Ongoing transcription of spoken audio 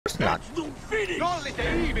not.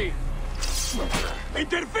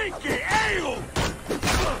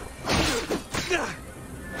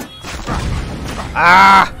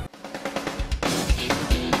 Ah!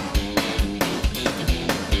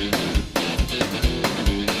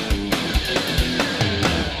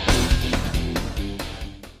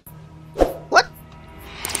 What?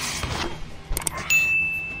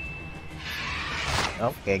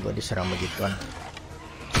 Oke, gue diserang begituan.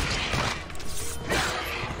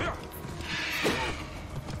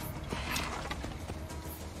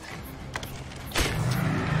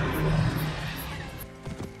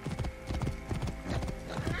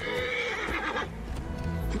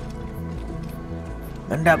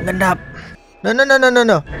 Gendap.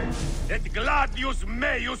 No. Et gladius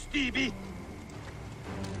meus tibi.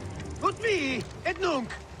 Ut mi, et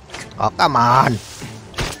nunc. Oh, come on.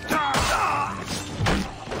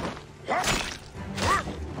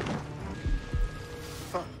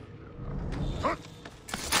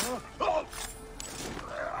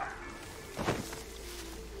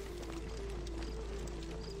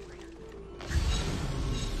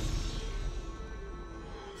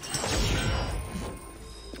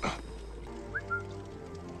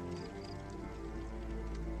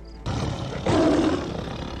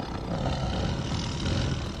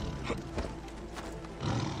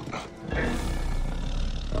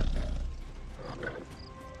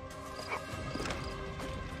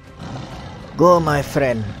 Go, my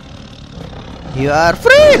friend. You are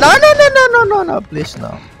free. No. Please,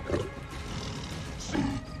 no.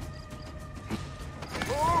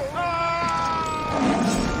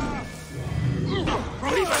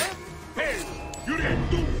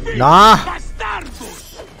 Nah.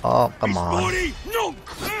 Oh, come on.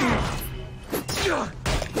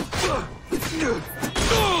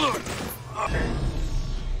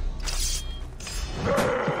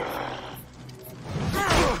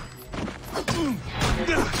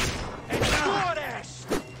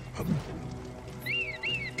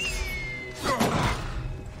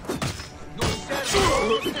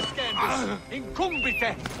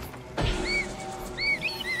 Incumbite.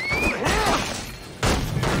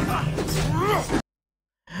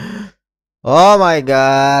 Oh my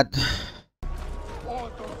god.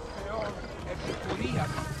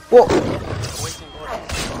 Wow.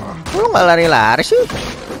 Lu nggak lari-lari sih?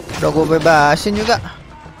 Udah gue bebasin juga.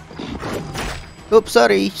 Oops,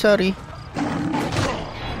 sorry.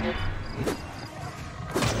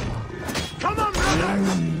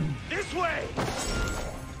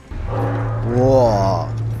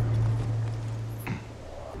 Wow.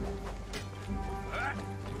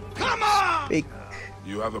 Come on! Big.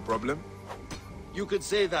 You have a problem? You could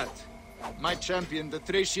say that. My champion, the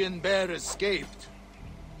Thracian bear, escaped.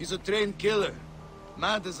 He's a trained killer,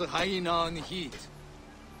 mad as a hyena on heat.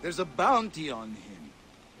 There's a bounty on him.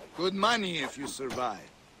 Good money if you survive.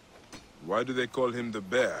 Why do they call him the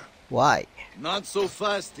bear? Why? Not so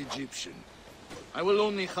fast, Egyptian. I will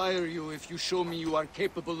only hire you if you show me you are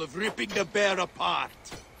capable of ripping the bear apart.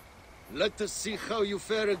 Let us see how you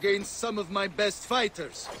fare against some of my best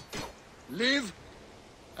fighters. Live,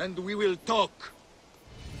 and we will talk.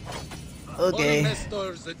 Okay.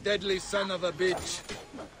 Nestor's a deadly son of a bitch.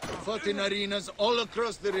 Fought in arenas all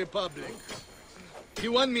across the Republic. He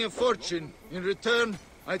won me a fortune. In return,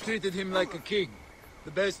 I treated him like a king.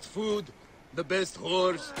 The best food, the best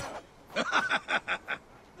whores.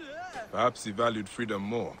 Perhaps he valued freedom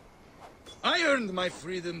more. I earned my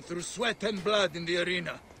freedom through sweat and blood in the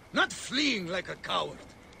arena, not fleeing like a coward.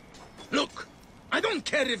 Look, I don't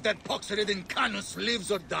care if that pox-ridden Canus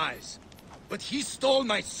lives or dies, but he stole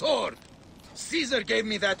my sword. Caesar gave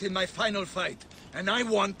me that in my final fight, and I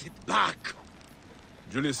want it back.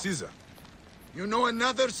 Julius Caesar? You know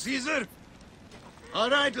another Caesar? All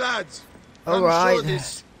right, lads. All Come right. show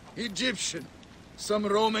this Egyptian some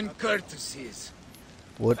Roman courtesies.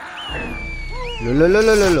 What?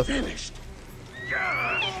 Lo. Finished.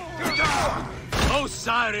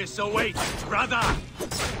 Osiris awaits, brother.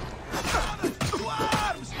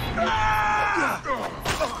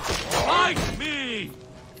 Fight me.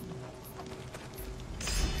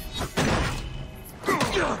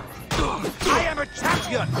 I am a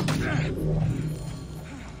champion.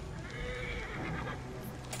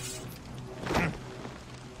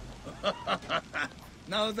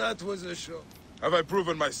 Now that was a show. Have I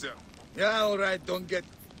proven myself? Yeah, all right, don't get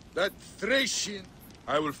that Thracian.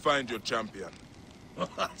 I will find your champion.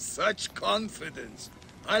 Such confidence.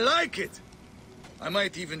 I like it. I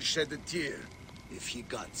might even shed a tear if he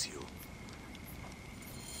got you.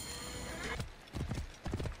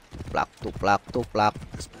 Plak.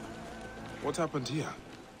 What happened here?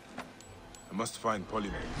 I must find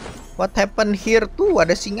Polymer. What happened here? Tuh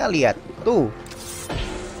ada singa, lihat tuh.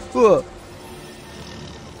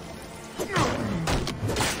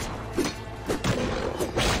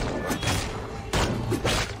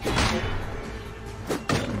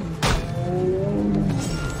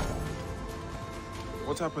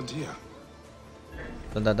 What happened here?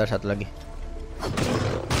 Bentar, satu lagi.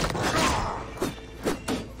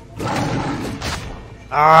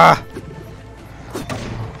 Ah.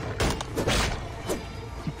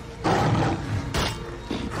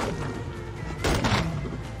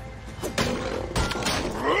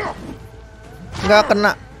 Nggak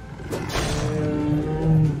kena.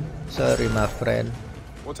 Sorry, my friend.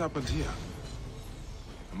 What happened here?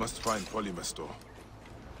 I must find Polymer store.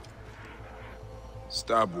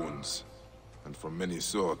 Stab wounds, and from many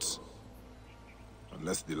sorts.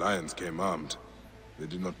 Unless the lions came armed, they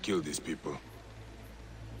did not kill these people.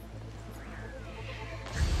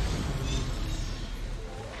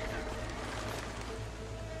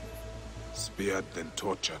 Speared, then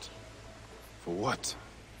tortured. For what?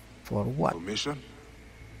 For what? For mission?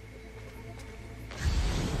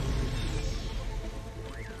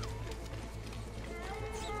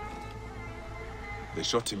 They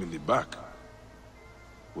shot him in the back.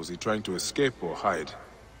 Was he trying to escape or hide?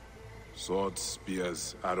 Swords,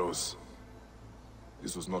 spears, arrows.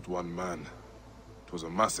 This was not one man. It was a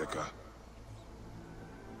massacre.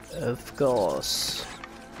 Of course.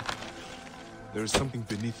 There is something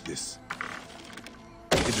beneath this.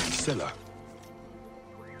 A hidden cellar.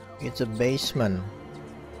 It's a basement.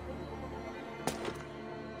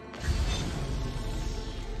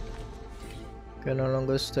 Can no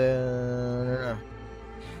longer stay.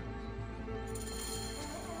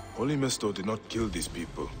 Polymer did not kill these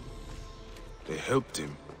people. They helped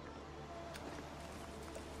him.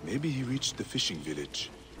 Maybe he reached the fishing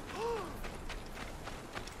village.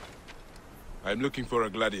 I'm looking for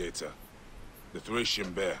a gladiator. The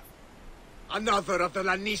Thracian bear. Another of the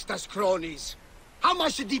Lannista's cronies. How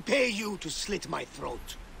much did he pay you to slit my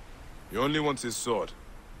throat? He only wants his sword.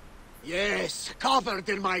 Yes, covered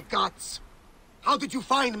in my guts. How did you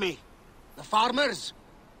find me? The farmers?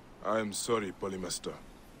 I'm sorry, Polymer.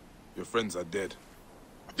 Your friends are dead.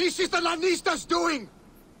 This is the Lannista's doing!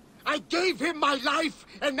 I gave him my life,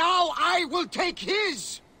 and now I will take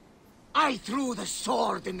his! I threw the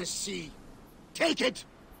sword in the sea. Take it!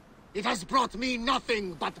 It has brought me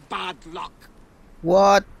nothing but bad luck.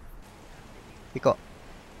 What? Kok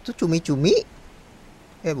itu cumi-cumi?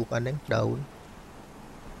 Bukan, Deng, daun.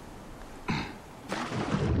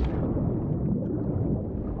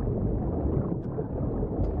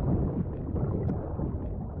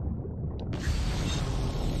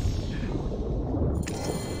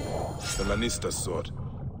 The Lannister's sword.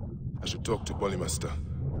 I should talk to Polymer.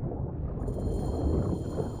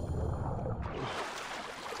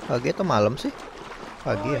 Pagi atau malam sih?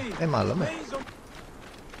 Pagi ya? Malam ya?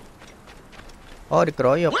 Oh,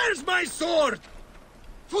 dikeroyok. Where's my sword?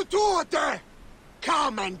 Futuate!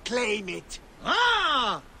 Come and claim it.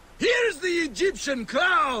 Ah! Here's the Egyptian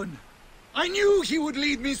clown! I knew he would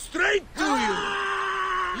lead me straight to you!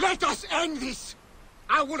 Let us end this!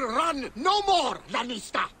 I will run no more,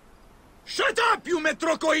 Lanista! Shut up, you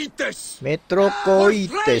Metrocoites!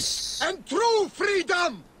 Metrocoites. And true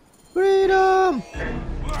freedom! Freedom!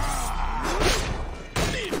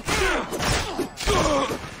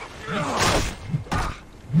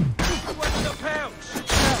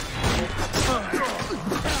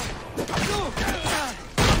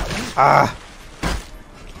 Ah!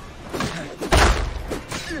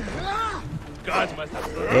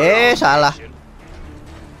 Salah.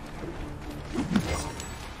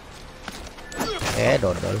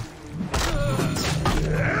 Dodol.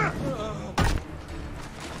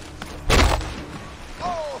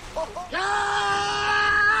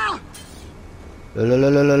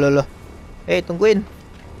 Loh. Tungguin.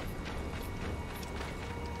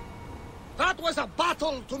 That was a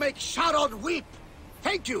battle to make Sharon weep.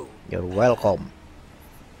 Thank you. You're welcome.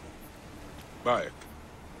 Bayek.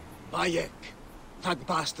 Bayek. That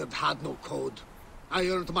bastard had no code. I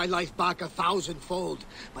earned my life back 1,000-fold,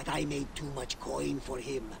 but I made too much coin for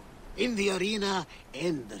him. In the arena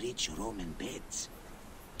and the rich Roman beds.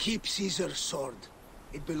 Keep Caesar's sword.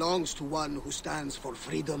 It belongs to one who stands for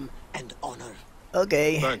freedom and honor.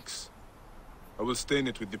 Okay. Thanks. I will stain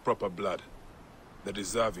it with the proper blood. The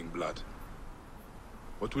deserving blood.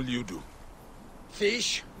 What will you do?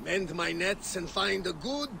 Fish, mend my nets, and find a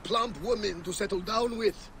good, plump woman to settle down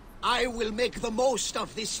with. I will make the most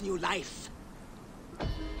of this new life.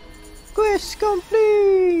 Quest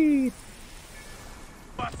complete!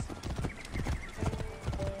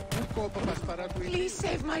 Please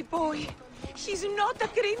save my boy. She's not a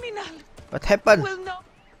criminal. What happened? Well, no.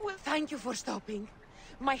 Well, thank you for stopping.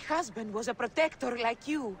 My husband was a protector like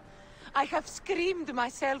you. I have screamed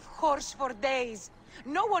myself hoarse for days.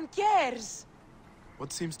 No one cares.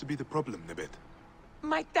 What seems to be the problem, Nebet?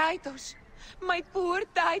 My Titus. My poor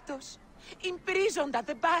Titus. Imprisoned at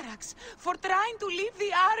the barracks for trying to leave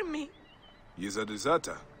the army. He's a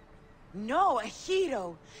deserter. No, a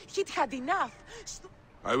hero. He'd had enough.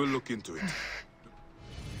 I will look into it.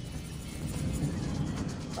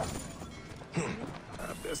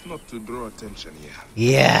 Best not to draw attention here.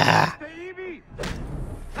 Yeah.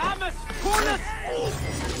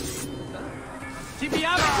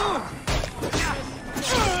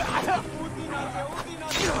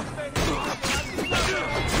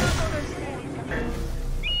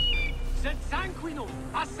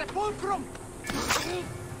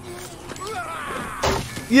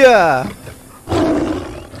 Ya.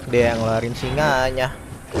 Dia yang ngeluarin singanya.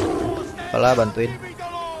 Apalah bantuin.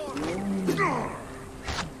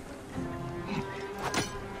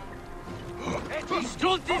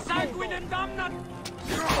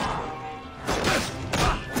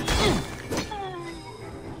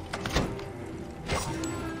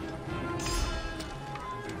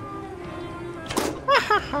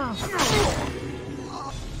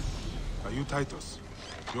 Are you Titus?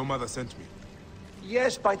 Your mother sent me.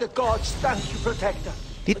 Yes, by the gods, thank you, Protector.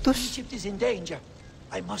 But Titus. Egypt is in danger.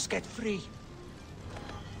 I must get free.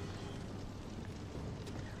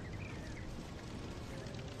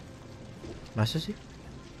 Masa sih?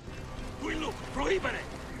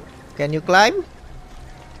 Can you climb?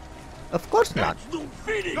 Of course not.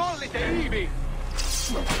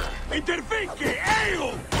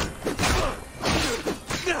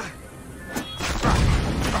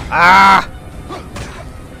 Ah!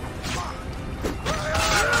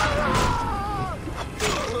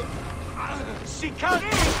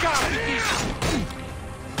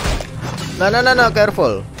 No,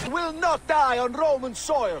 careful. Will not die on Roman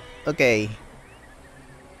soil. Okay.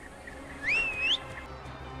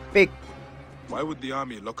 Pick. Why would the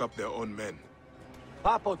army lock up their own men?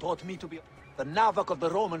 Papa taught me to be the Navak of the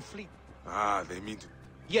Roman fleet. Ah, they mean to...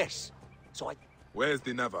 Yes. So I... Where's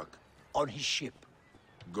the Navak? on his ship.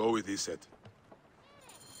 Go with his set.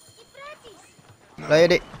 Lah ya,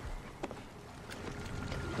 Dik.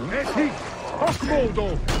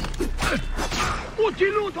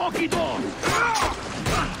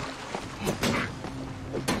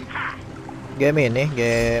 Game ini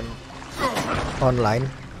game online.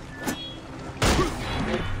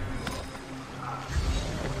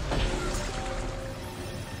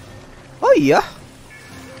 Oh iya.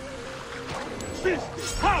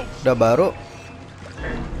 Udah baru.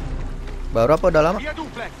 Baru apa udah lama?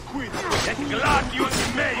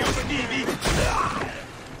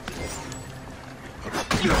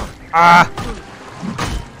 Ah.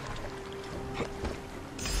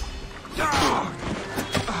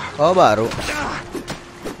 Oh baru.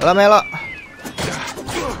 Lah Melo.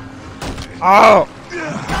 Oh.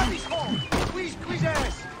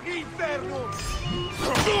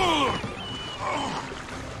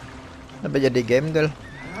 Apa jadi game girl?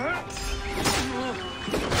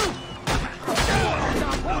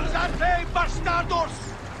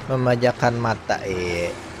 Memajakan mata,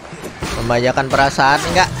 memajakan perasaan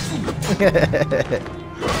enggak?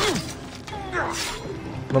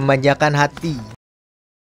 Memanjakan hati.